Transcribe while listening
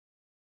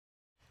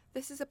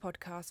This is a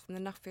podcast from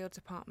the Nuffield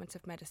Department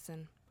of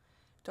Medicine.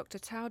 Dr.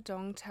 Tao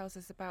Dong tells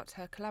us about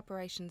her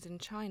collaborations in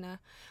China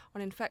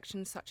on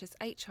infections such as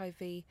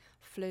HIV,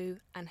 flu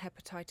and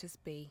hepatitis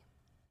B.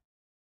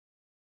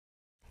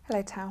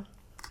 Hello Tao.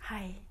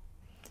 Hi.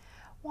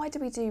 Why do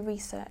we do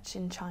research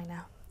in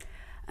China?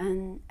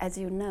 As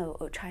you know,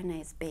 China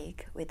is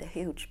big with a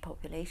huge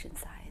population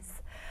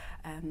size,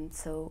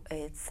 so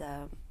it's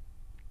a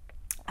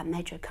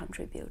major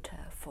contributor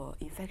for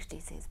infectious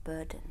disease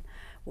burden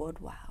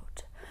worldwide.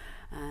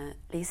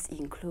 This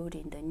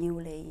including the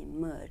newly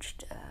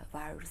emerged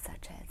virus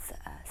such as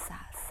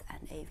SARS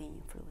and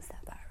avian influenza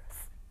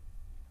virus.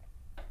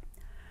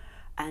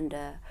 And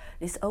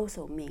this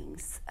also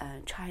means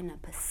China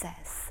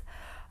possesses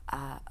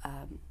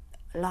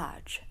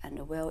large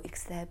and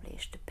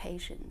well-established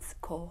patients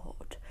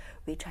cohort,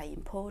 which are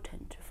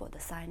important for the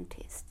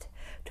scientists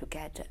to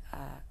get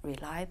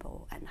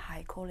reliable and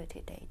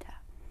high-quality data.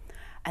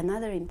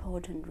 Another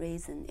important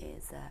reason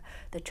is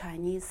the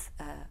Chinese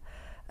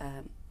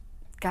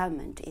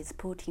government is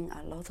putting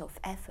a lot of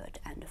effort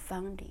and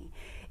funding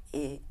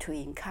to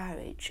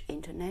encourage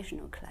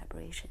international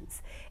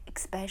collaborations,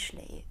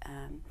 especially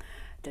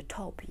the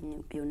top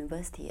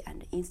university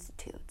and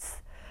institutes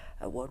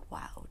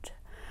worldwide.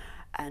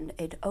 And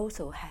it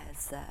also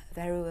has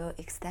very well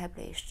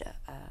established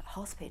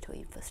hospital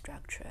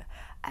infrastructure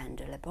and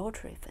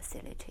laboratory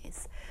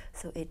facilities.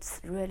 So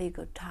it's really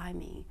good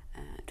timing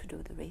to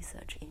do the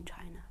research in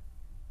China.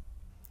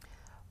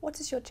 What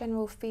is your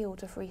general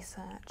field of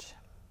research?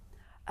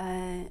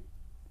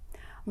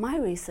 My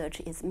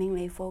research is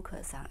mainly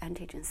focused on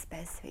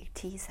antigen-specific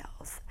T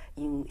cells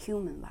in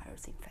human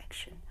virus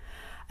infection.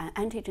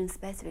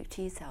 Antigen-specific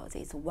T cells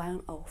is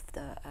one of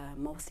the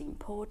most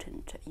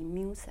important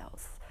immune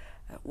cells,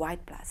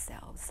 white blood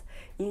cells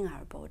in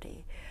our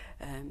body,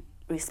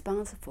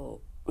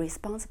 responsible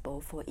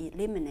for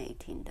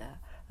eliminating the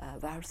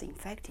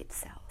virus-infected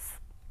cells.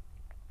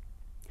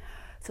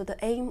 So the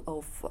aim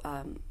of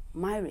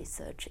my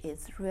research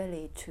is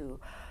really to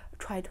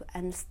try to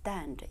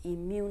understand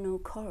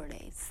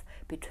immunocorrelates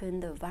between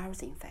the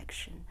virus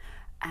infection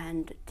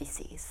and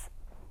disease.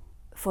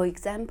 For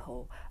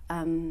example,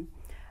 in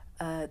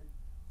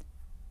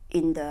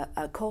the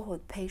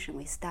cohort patient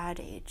we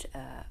studied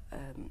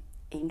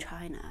in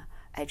China,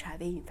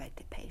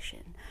 HIV-infected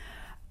patient,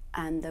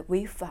 and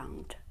we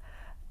found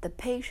the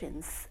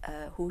patients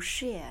who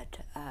shared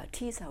a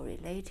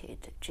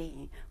T-cell-related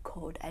gene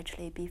called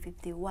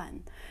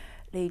HLA-B51,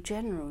 they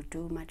generally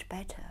do much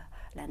better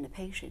than the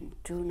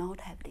patient do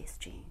not have this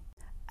gene.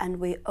 And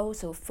we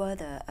also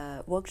further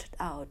worked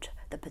out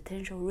the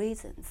potential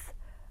reasons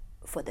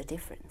for the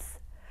difference.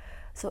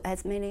 So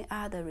as many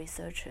other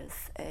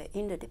researchers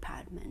in the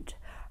department,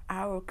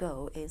 our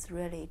goal is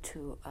really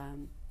to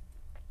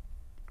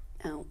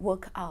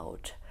work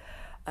out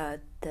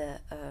the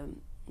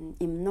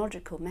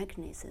immunological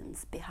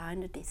mechanisms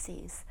behind the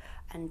disease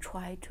and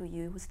try to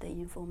use the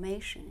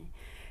information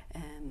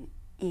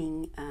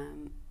in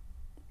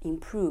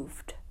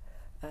improved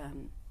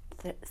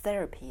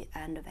therapy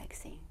and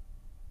vaccine.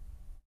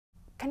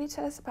 Can you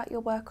tell us about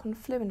your work on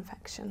flu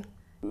infection?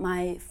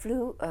 My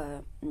flu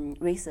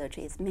research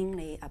is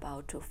mainly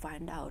about to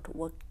find out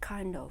what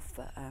kind of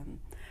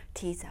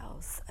T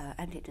cells,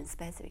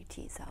 antigen-specific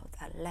T cells,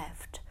 are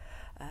left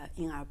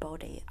in our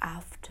body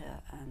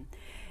after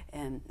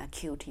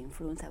acute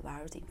influenza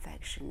virus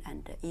infection,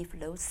 and if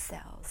those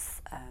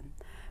cells,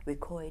 we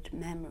call it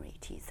memory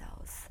T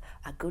cells,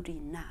 are good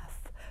enough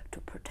to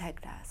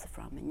protect us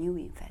from a new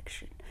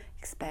infection,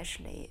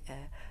 especially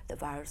the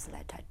viruses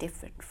that are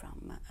different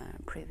from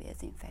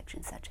previous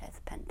infections such as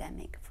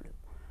pandemic flu.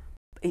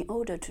 In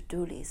order to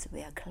do this,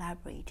 we are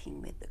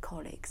collaborating with the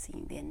colleagues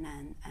in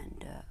Vietnam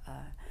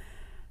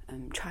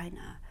and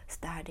China,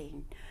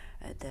 studying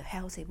the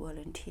healthy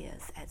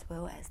volunteers as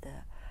well as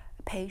the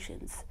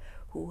patients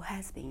who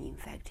has been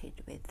infected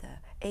with the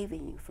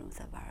avian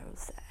influenza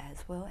virus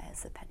as well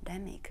as the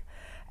pandemic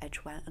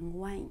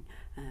H1N1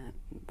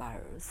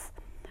 virus.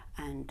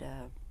 And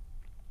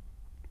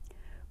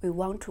we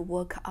want to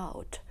work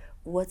out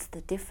what's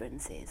the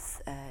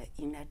differences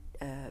in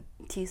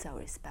T-cell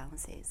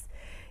responses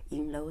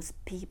in those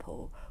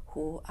people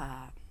who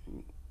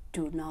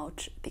do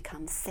not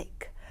become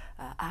sick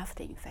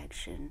after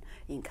infection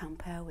in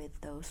compare with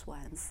those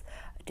ones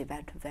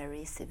develop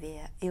very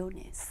severe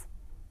illness.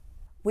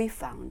 We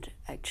found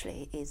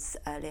actually there's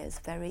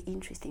a very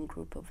interesting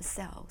group of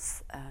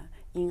cells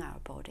in our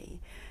body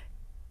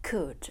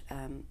could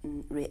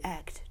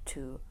react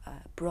to a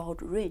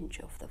broad range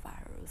of the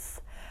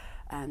virus.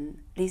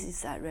 This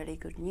is really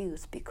good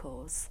news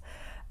because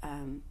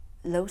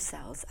those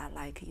cells are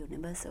like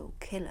universal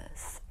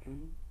killers.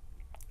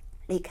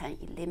 They can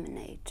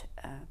eliminate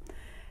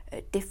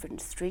a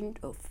different strain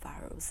of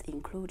virus,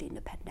 including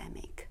the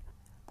pandemic.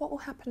 What will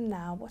happen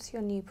now? What are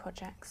your new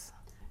projects?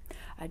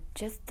 I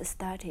just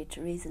started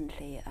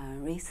recently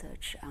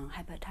research on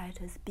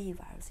hepatitis B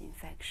virus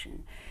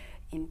infection,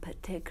 in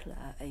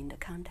particular in the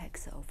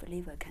context of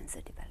liver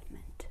cancer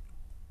development.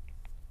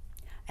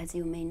 As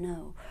you may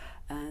know,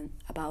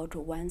 about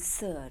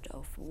 1/3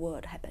 of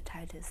world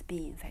hepatitis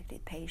B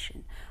infected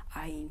patients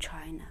are in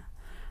China,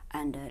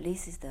 and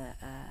this is the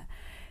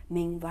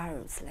main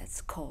virus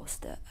that's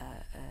caused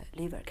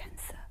liver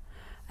cancer,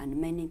 and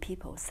many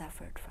people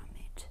suffered from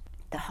it.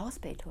 The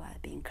hospital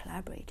I've been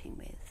collaborating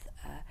with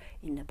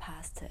in the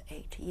past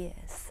 8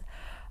 years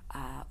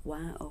are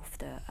one of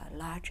the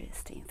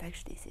largest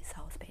infectious disease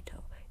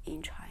hospitals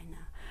in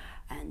China,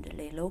 and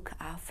they look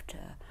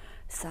after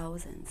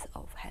thousands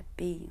of Hep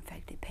B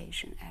infected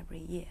patients every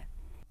year.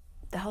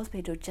 The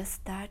hospital just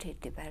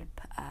started to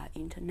develop an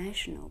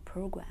international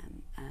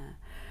program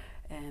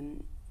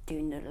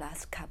during the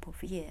last couple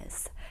of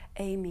years,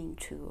 aiming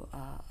to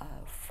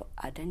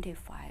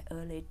identify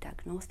early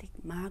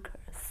diagnostic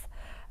markers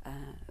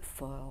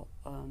for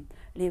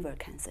liver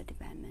cancer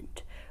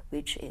development,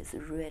 which is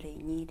really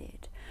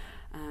needed.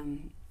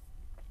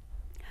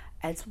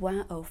 As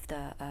one of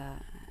the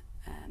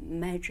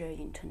major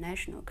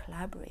international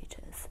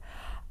collaborators,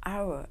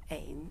 our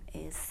aim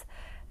is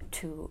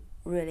to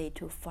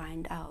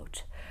find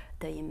out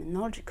the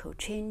immunological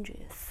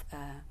changes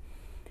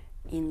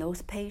in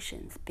those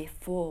patients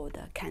before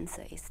the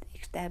cancer is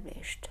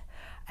established,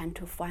 and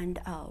to find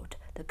out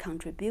the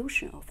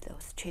contribution of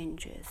those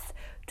changes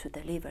to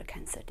the liver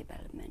cancer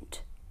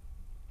development.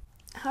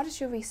 How does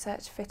your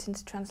research fit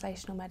into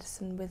translational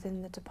medicine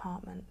within the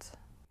department?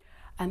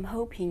 I'm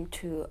hoping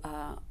to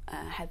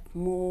have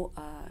more,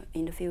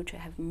 in the future,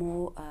 have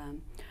more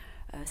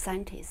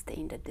scientists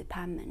in the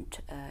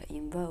department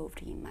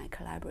involved in my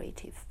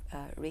collaborative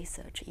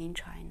research in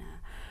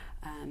China,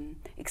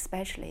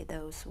 especially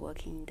those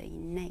working in the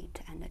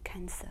innate and the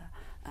cancer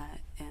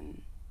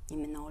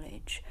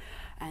immunology.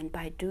 And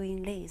by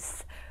doing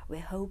this,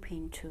 we're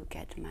hoping to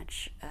get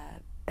much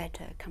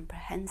better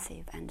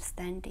comprehensive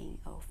understanding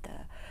of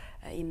the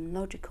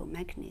immunological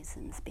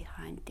mechanisms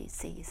behind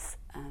disease.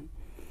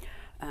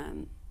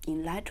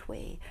 In that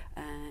way,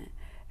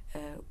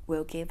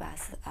 will give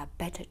us a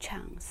better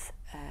chance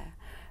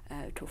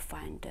to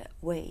find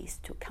ways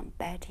to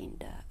combating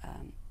the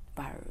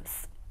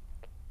virus.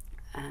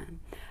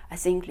 I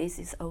think this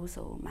is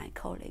also my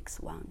colleagues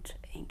want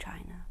in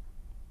China.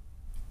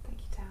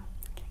 Thank you, Tao.